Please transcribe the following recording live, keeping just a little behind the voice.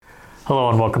Hello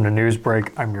and welcome to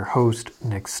Newsbreak. I'm your host,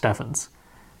 Nick Steffens.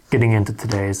 Getting into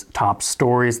today's top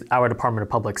stories, the Iowa Department of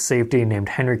Public Safety named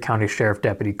Henry County Sheriff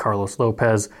Deputy Carlos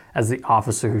Lopez as the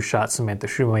officer who shot Samantha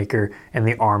Shoemaker in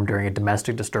the arm during a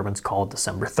domestic disturbance call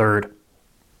December 3rd.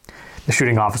 The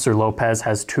shooting officer, Lopez,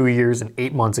 has 2 years and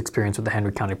 8 months experience with the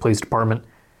Henry County Police Department.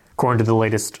 According to the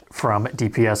latest from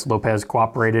DPS, Lopez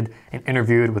cooperated and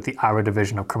interviewed with the Iowa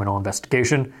Division of Criminal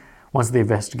Investigation. Once the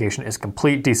investigation is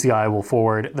complete, DCI will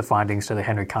forward the findings to the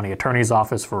Henry County Attorney's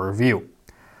Office for review.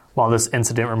 While this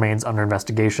incident remains under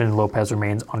investigation, Lopez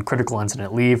remains on critical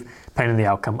incident leave pending the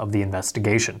outcome of the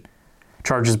investigation.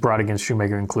 Charges brought against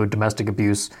Shoemaker include domestic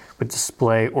abuse with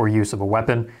display or use of a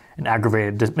weapon, an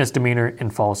aggravated misdemeanor,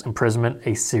 and false imprisonment,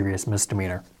 a serious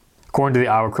misdemeanor. According to the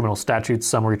Iowa Criminal Statutes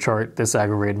summary chart, this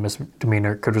aggravated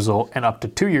misdemeanor could result in up to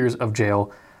 2 years of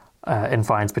jail and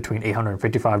fines between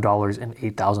 $855 and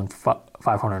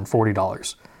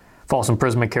 $8,540. False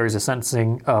imprisonment carries a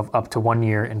sentencing of up to 1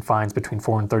 year and fines between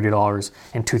 $430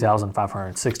 and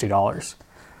 $2,560.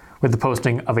 With the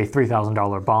posting of a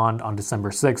 $3,000 bond on December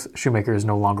 6th, Shoemaker is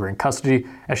no longer in custody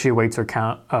as she awaits her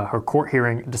court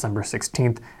hearing December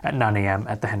 16th at 9 a.m.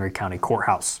 at the Henry County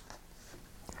Courthouse.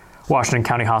 Washington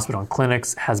County Hospital and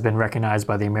Clinics has been recognized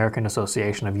by the American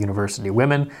Association of University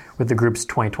Women with the group's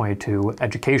 2022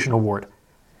 Education Award.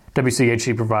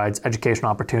 WCHC provides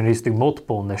educational opportunities through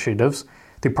multiple initiatives.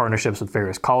 Through partnerships with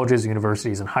various colleges,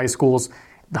 universities, and high schools,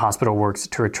 the hospital works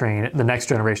to retrain the next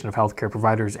generation of healthcare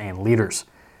providers and leaders.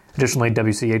 Additionally,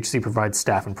 WCHC provides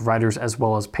staff and providers as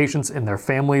well as patients and their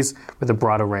families with a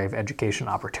broad array of education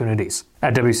opportunities.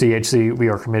 At WCHC, we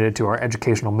are committed to our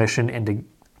educational mission and to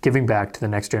giving back to the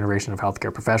next generation of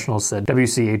healthcare professionals, said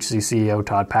WCHC CEO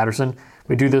Todd Patterson.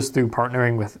 We do this through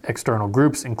partnering with external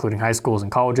groups, including high schools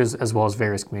and colleges, as well as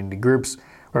various community groups.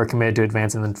 We're committed to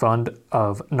advancing the fund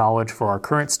of knowledge for our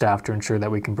current staff to ensure that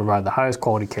we can provide the highest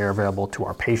quality care available to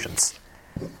our patients.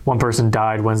 One person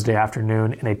died Wednesday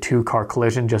afternoon in a two-car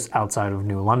collision just outside of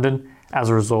New London. As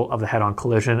a result of the head-on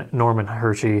collision, Norman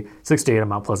Hershey, 68 of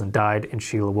Mount Pleasant, died, and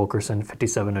Sheila Wilkerson,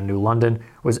 57 of New London,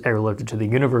 was airlifted to the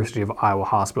University of Iowa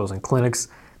Hospitals and Clinics,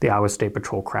 the Iowa State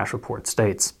Patrol crash report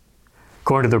states.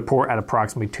 According to the report, at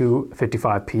approximately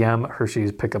 2:55 p.m.,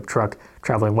 Hershey's pickup truck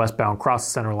traveling westbound crossed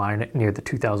the center line near the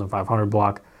 2500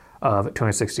 block of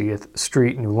 260th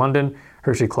Street, New London.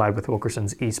 Hershey collided with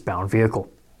Wilkerson's eastbound vehicle.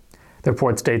 The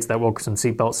report states that Wilkerson's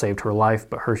seatbelt saved her life,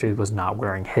 but Hershey was not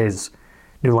wearing his.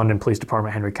 New London Police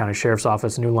Department, Henry County Sheriff's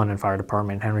Office, New London Fire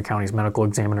Department, and Henry County's medical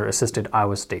examiner assisted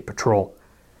Iowa State Patrol.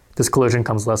 This collision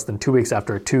comes less than 2 weeks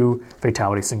after a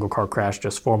two-fatality single-car crash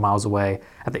just 4 miles away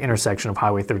at the intersection of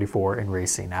Highway 34 and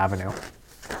Racine Avenue.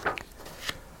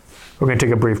 We're going to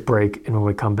take a brief break, and when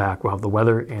we come back, we'll have the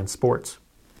weather and sports.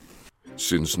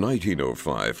 Since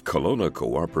 1905, Kelowna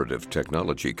Cooperative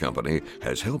Technology Company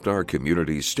has helped our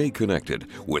community stay connected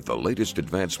with the latest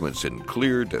advancements in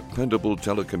clear, dependable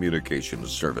telecommunications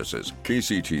services.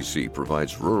 KCTC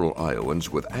provides rural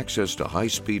Iowans with access to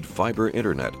high-speed fiber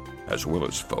internet, as well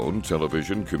as phone,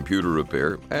 television, computer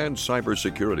repair, and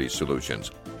cybersecurity solutions.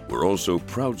 We're also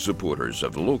proud supporters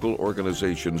of local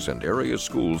organizations and area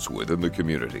schools within the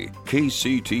community.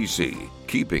 KCTC,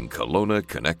 keeping Kelowna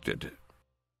connected.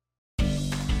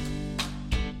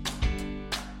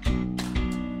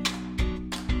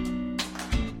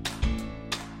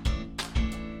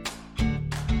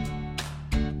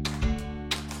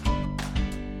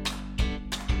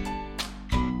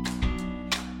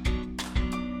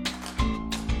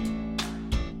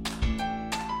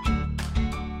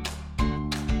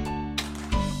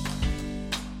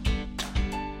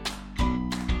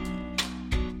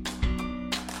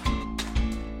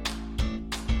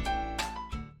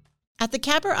 At the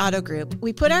Capper Auto Group,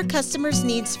 we put our customers'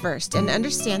 needs first and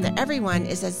understand that everyone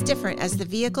is as different as the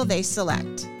vehicle they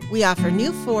select. We offer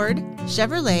new Ford,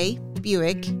 Chevrolet,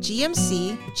 Buick,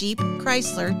 GMC, Jeep,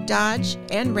 Chrysler, Dodge,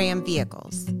 and Ram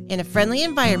vehicles in a friendly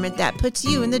environment that puts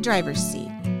you in the driver's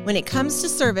seat. When it comes to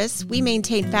service, we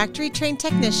maintain factory-trained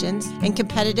technicians and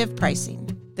competitive pricing.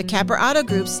 The Capper Auto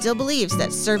Group still believes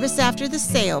that service after the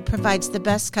sale provides the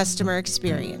best customer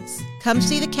experience. Come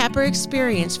see the Capper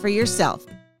experience for yourself.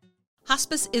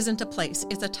 Hospice isn't a place,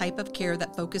 it's a type of care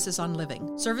that focuses on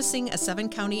living. Servicing a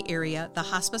 7-county area, the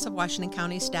Hospice of Washington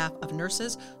County staff of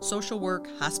nurses, social work,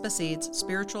 hospice aides,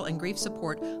 spiritual and grief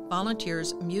support,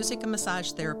 volunteers, music and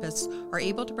massage therapists are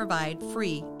able to provide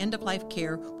free end-of-life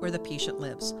care where the patient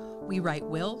lives. We write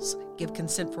wills, give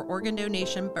consent for organ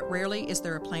donation, but rarely is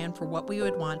there a plan for what we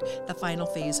would want the final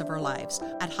phase of our lives.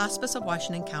 At Hospice of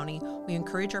Washington County, we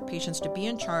encourage our patients to be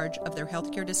in charge of their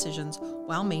healthcare decisions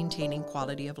while maintaining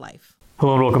quality of life.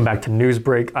 Hello and welcome back to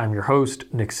Newsbreak. I'm your host,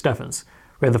 Nick Steffens.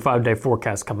 We have the 5-day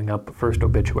forecast coming up, but first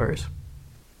obituaries.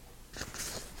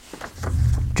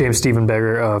 James Stephen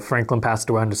Beggar of Franklin passed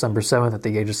away on December 7th at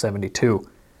the age of 72.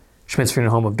 Schmidt's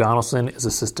Funeral Home of Donaldson is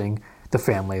assisting the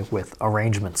family with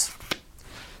arrangements.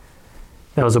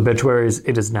 That was obituaries.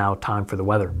 It is now time for the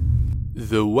weather.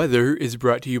 The weather is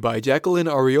brought to you by Jacqueline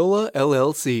Areola,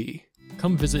 LLC.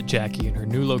 Come visit Jackie in her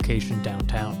new location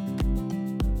downtown.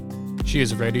 She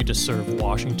is ready to serve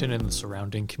Washington and the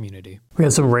surrounding community. We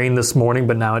had some rain this morning,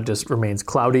 but now it just remains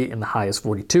cloudy and the high is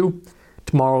 42.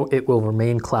 Tomorrow it will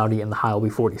remain cloudy and the high will be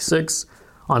 46.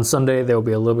 On Sunday there will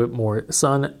be a little bit more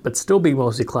sun, but still be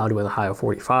mostly cloudy with a high of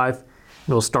 45. And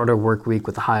we'll start our work week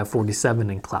with a high of 47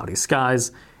 and cloudy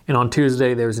skies. And on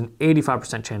Tuesday there's an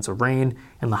 85% chance of rain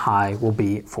and the high will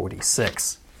be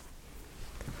 46.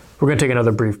 We're going to take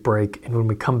another brief break, and when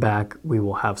we come back we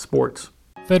will have sports.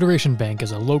 Federation Bank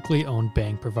is a locally owned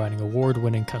bank providing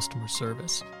award-winning customer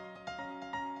service.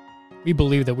 We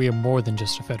believe that we are more than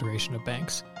just a federation of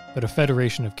banks, but a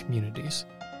federation of communities,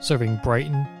 serving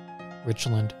Brighton,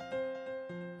 Richland,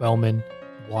 Wellman,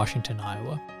 and Washington,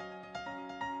 Iowa.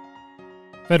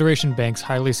 Federation Bank's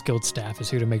highly skilled staff is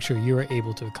here to make sure you are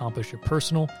able to accomplish your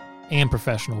personal and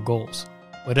professional goals,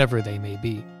 whatever they may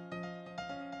be.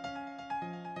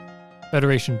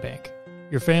 Federation Bank,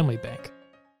 your family bank.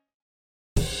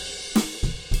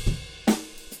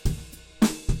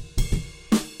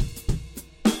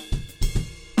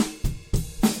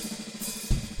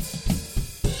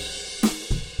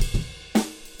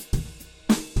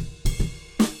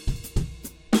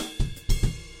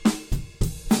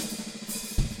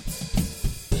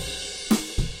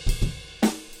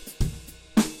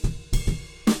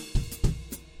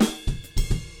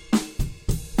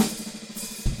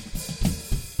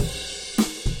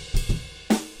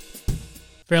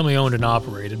 Family owned and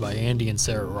operated by Andy and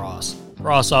Sarah Ross.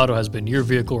 Ross Auto has been your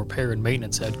vehicle repair and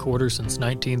maintenance headquarters since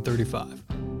 1935.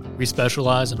 We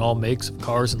specialize in all makes of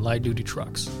cars and light-duty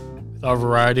trucks. With our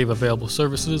variety of available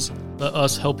services, let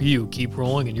us help you keep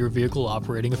rolling and your vehicle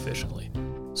operating efficiently.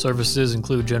 Services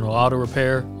include general auto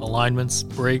repair, alignments,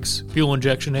 brakes, fuel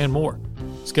injection, and more.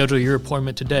 Schedule your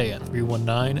appointment today at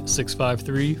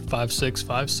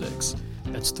 319-653-5656.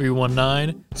 That's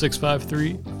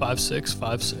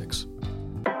 319-653-5656.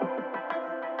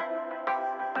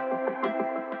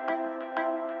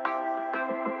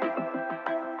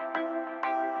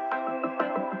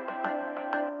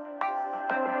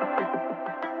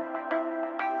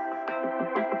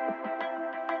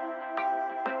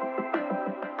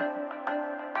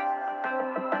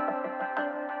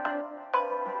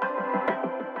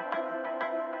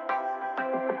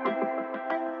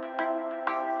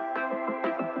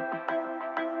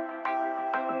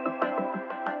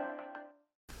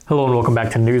 Hello and welcome back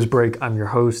to Newsbreak. I'm your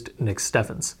host, Nick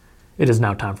Steffens. It is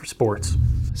now time for sports.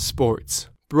 Sports,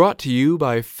 brought to you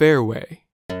by Fairway.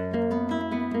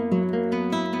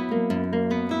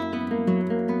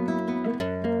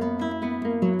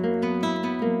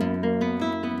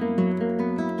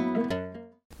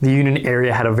 The Union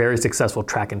area had a very successful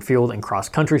track and field and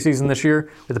cross-country season this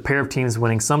year, with a pair of teams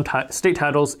winning some state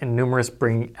titles and numerous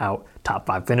bringing out top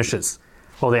 5 finishes.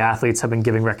 While the athletes have been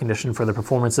giving recognition for their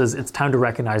performances, it's time to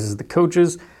recognize the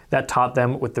coaches that taught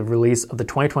them with the release of the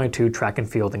 2022 Track and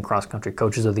Field and Cross Country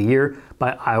Coaches of the Year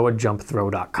by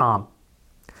IowaJumpThrow.com.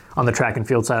 On the track and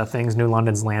field side of things, New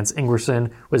London's Lance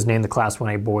Ingerson was named the Class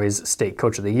 1A Boys State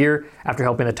Coach of the Year after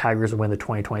helping the Tigers win the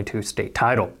 2022 state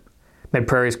title.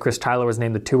 Mid-Prairie's Chris Tyler was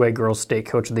named the 2A Girls State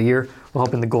Coach of the Year while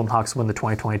helping the Golden Hawks win the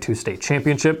 2022 state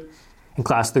championship. In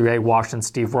Class 3A, Washington's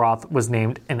Steve Roth was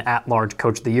named an at-large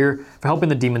Coach of the Year for helping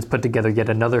the Demons put together yet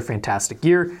another fantastic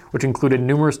year, which included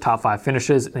numerous top 5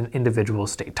 finishes and an individual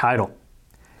state title.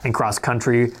 In cross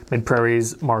country,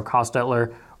 Mid-Prairie's Mark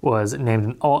Hostetler was named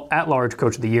an at-large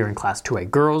Coach of the Year in Class 2A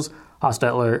Girls.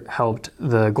 Hostetler helped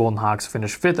the Golden Hawks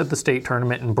finish 5th at the state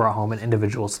tournament and brought home an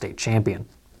individual state champion.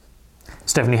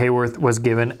 Stephanie Hayworth was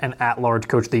given an at-large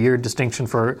Coach of the Year distinction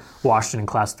for Washington in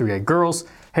Class 3A Girls.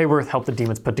 Hayworth helped the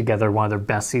Demons put together one of their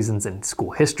best seasons in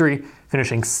school history,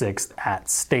 finishing 6th at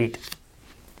state.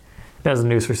 That is the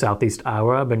news for Southeast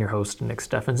Iowa. I've been your host, Nick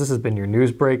Steffens. This has been your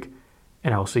news break,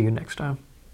 and I will see you next time.